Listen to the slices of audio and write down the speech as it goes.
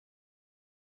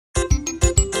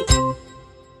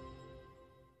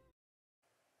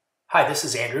Hi, this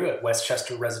is Andrew at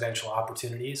Westchester Residential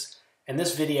Opportunities, and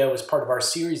this video is part of our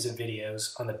series of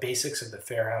videos on the basics of the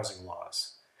fair housing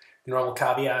laws. The normal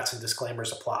caveats and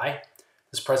disclaimers apply.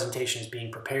 This presentation is being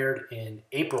prepared in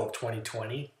April of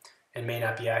 2020 and may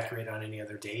not be accurate on any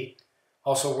other date.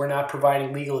 Also, we're not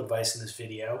providing legal advice in this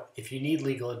video. If you need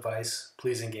legal advice,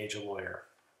 please engage a lawyer.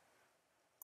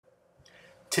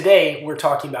 Today, we're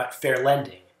talking about fair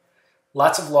lending.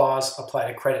 Lots of laws apply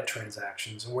to credit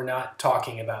transactions, and we're not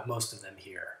talking about most of them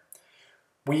here.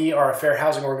 We are a fair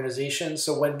housing organization,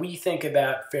 so when we think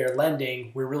about fair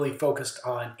lending, we're really focused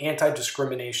on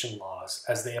anti-discrimination laws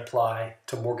as they apply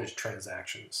to mortgage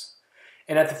transactions.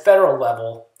 And at the federal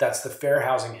level, that's the Fair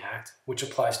Housing Act, which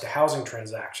applies to housing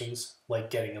transactions, like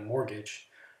getting a mortgage,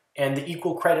 and the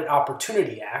Equal Credit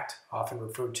Opportunity Act, often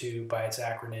referred to by its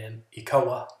acronym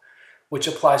ECOA, which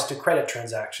applies to credit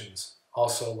transactions,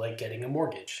 also like getting a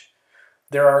mortgage.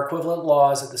 There are equivalent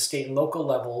laws at the state and local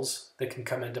levels that can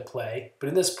come into play, but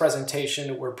in this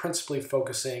presentation, we're principally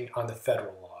focusing on the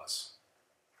federal laws.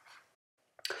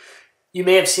 You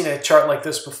may have seen a chart like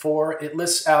this before. It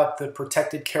lists out the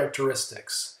protected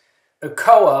characteristics.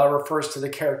 ECOA refers to the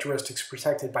characteristics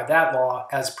protected by that law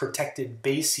as protected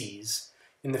bases.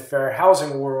 In the fair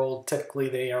housing world, typically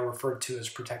they are referred to as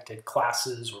protected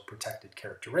classes or protected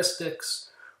characteristics,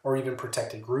 or even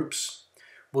protected groups.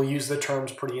 We'll use the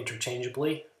terms pretty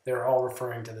interchangeably. They're all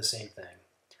referring to the same thing.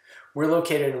 We're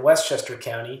located in Westchester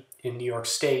County in New York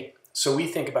State, so we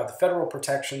think about the federal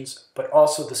protections, but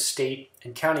also the state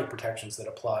and county protections that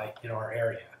apply in our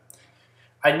area.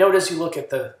 I note as you look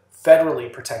at the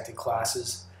federally protected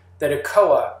classes that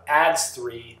ECOA adds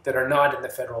three that are not in the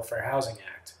Federal Fair Housing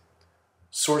Act: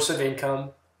 source of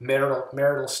income,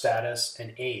 marital status,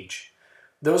 and age.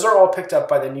 Those are all picked up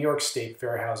by the New York State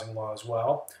Fair Housing Law as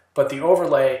well, but the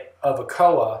overlay of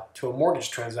ECOA to a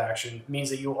mortgage transaction means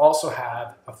that you also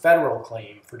have a federal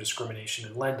claim for discrimination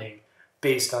in lending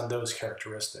based on those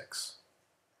characteristics.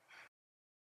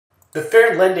 The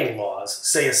fair lending laws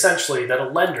say essentially that a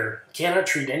lender cannot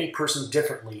treat any person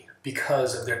differently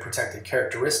because of their protected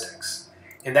characteristics,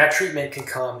 and that treatment can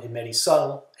come in many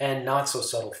subtle and not so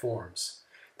subtle forms.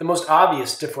 The most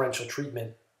obvious differential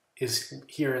treatment is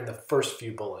here in the first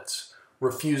few bullets: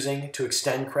 refusing to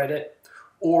extend credit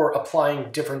or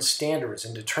applying different standards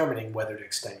in determining whether to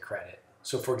extend credit.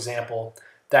 So for example,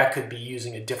 that could be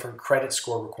using a different credit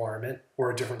score requirement or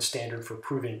a different standard for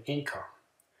proving income.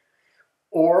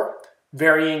 Or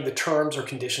varying the terms or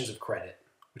conditions of credit,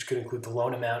 which could include the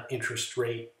loan amount, interest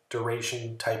rate,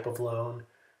 duration, type of loan,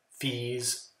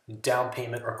 fees, down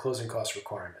payment, or closing cost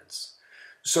requirements.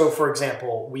 So for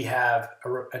example, we have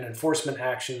an enforcement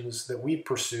actions that we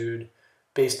pursued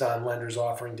based on lenders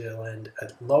offering to lend a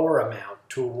lower amount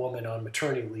to a woman on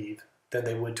maternity leave than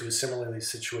they would to a similarly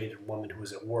situated woman who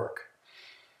is at work.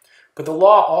 But the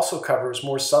law also covers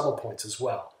more subtle points as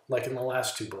well, like in the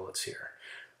last two bullets here.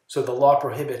 So the law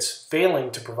prohibits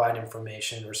failing to provide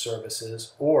information or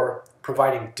services, or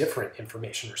providing different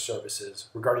information or services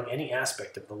regarding any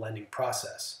aspect of the lending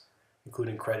process,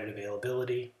 including credit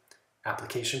availability,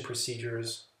 application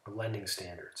procedures, or lending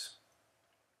standards.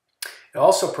 It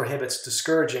also prohibits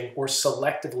discouraging or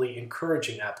selectively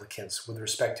encouraging applicants with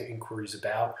respect to inquiries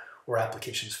about or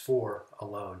applications for a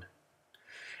loan.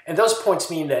 And those points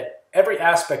mean that every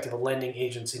aspect of a lending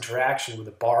agent's interaction with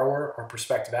a borrower or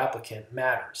prospective applicant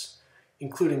matters,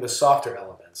 including the softer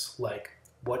elements like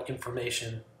what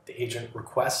information the agent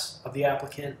requests of the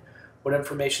applicant, what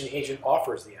information the agent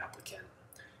offers the applicant,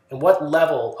 and what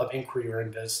level of inquiry or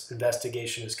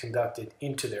investigation is conducted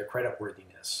into their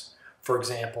creditworthiness. For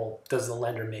example, does the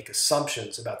lender make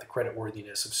assumptions about the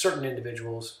creditworthiness of certain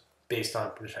individuals based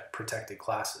on protected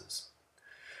classes?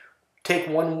 Take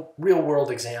one real-world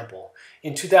example.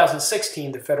 In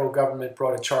 2016, the federal government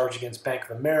brought a charge against Bank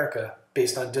of America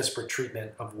based on disparate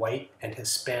treatment of white and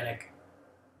Hispanic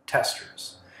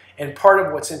testers. And part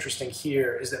of what's interesting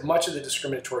here is that much of the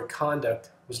discriminatory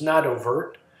conduct was not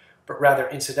overt, but rather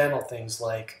incidental things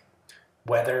like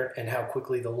whether and how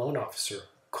quickly the loan officer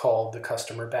called the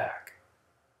customer back,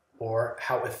 or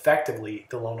how effectively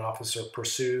the loan officer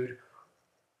pursued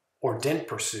or didn't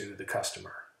pursue the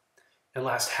customer, and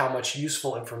last, how much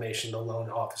useful information the loan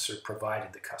officer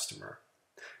provided the customer.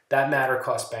 That matter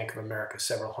cost Bank of America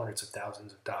several hundreds of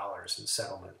thousands of dollars in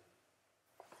settlement.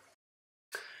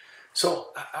 So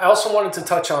I also wanted to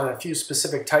touch on a few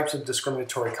specific types of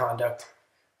discriminatory conduct,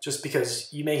 just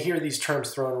because you may hear these terms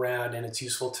thrown around and it's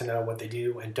useful to know what they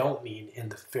do and don't mean in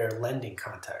the fair lending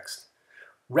context.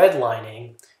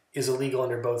 Redlining is illegal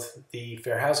under both the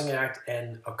Fair Housing Act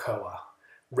and ECOA.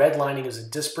 Redlining is a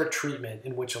disparate treatment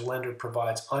in which a lender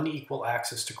provides unequal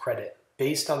access to credit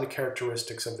based on the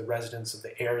characteristics of the residents of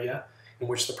the area in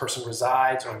which the person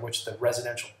resides or in which the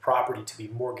residential property to be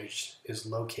mortgaged is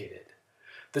located.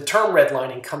 The term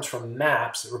redlining comes from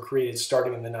maps that were created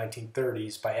starting in the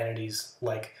 1930s by entities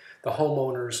like the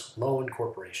Homeowners Loan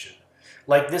Corporation,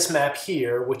 like this map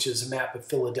here, which is a map of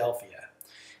Philadelphia.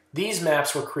 These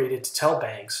maps were created to tell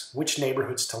banks which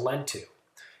neighborhoods to lend to.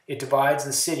 It divides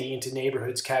the city into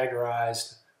neighborhoods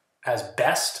categorized as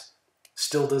best,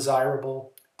 still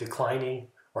desirable, declining,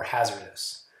 or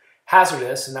hazardous.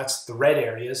 Hazardous, and that's the red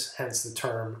areas, hence the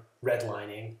term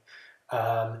redlining,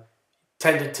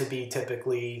 tended to be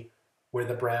typically where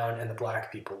the brown and the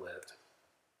black people lived.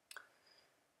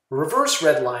 Reverse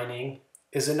redlining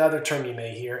is another term you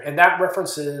may hear, and that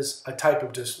references a type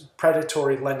of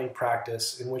predatory lending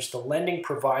practice in which the lending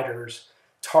providers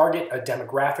target a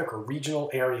demographic or regional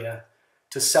area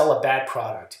to sell a bad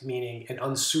product, meaning an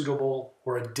unsuitable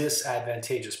or a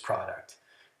disadvantageous product.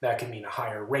 That can mean a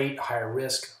higher rate, higher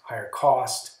risk, higher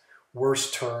cost,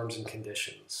 worse terms and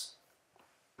conditions.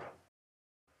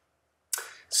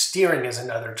 Steering is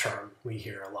another term we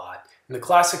hear a lot. And the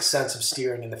classic sense of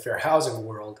steering in the fair housing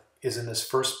world is in this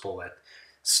first bullet.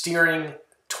 Steering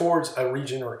towards a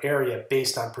region or area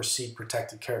based on perceived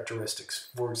protected characteristics.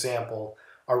 For example,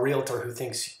 a realtor who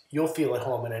thinks you'll feel at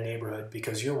home in a neighborhood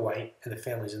because you're white and the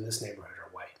families in this neighborhood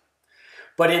are white.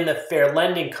 But in the fair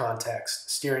lending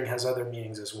context, steering has other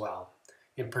meanings as well,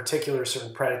 in particular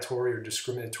certain predatory or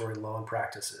discriminatory loan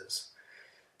practices.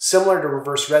 Similar to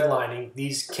reverse redlining,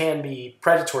 these can be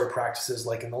predatory practices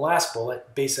like in the last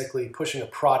bullet, basically pushing a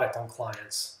product on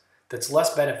clients that's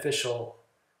less beneficial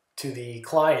to the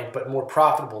client but more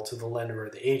profitable to the lender or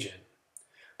the agent.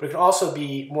 But it can also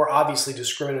be more obviously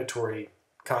discriminatory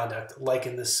conduct, like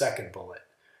in this second bullet.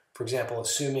 For example,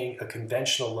 assuming a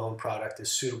conventional loan product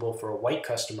is suitable for a white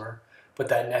customer, but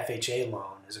that an FHA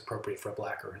loan is appropriate for a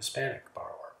black or Hispanic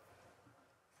borrower.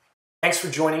 Thanks for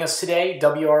joining us today.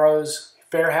 WRO's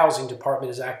Fair Housing Department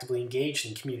is actively engaged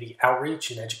in community outreach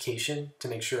and education to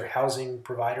make sure housing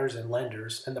providers and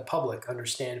lenders and the public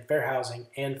understand fair housing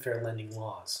and fair lending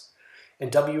laws.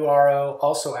 And WRO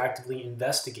also actively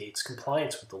investigates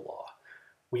compliance with the law.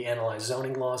 We analyze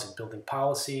zoning laws and building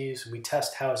policies. We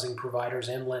test housing providers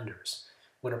and lenders.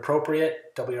 When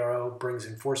appropriate, WRO brings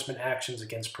enforcement actions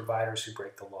against providers who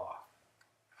break the law.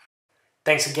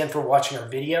 Thanks again for watching our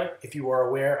video. If you are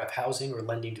aware of housing or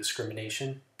lending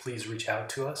discrimination, please reach out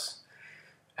to us.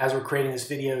 As we're creating this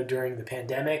video during the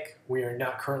pandemic, we are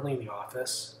not currently in the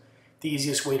office. The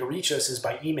easiest way to reach us is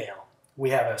by email.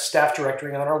 We have a staff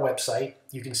directory on our website.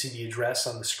 You can see the address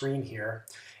on the screen here.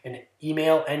 And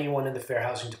email anyone in the Fair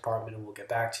Housing Department and we'll get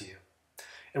back to you.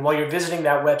 And while you're visiting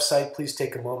that website, please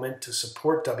take a moment to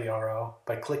support WRO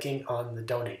by clicking on the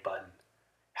donate button.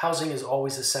 Housing is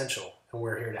always essential and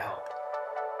we're here to help.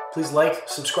 Please like,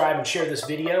 subscribe, and share this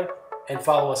video and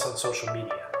follow us on social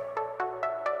media.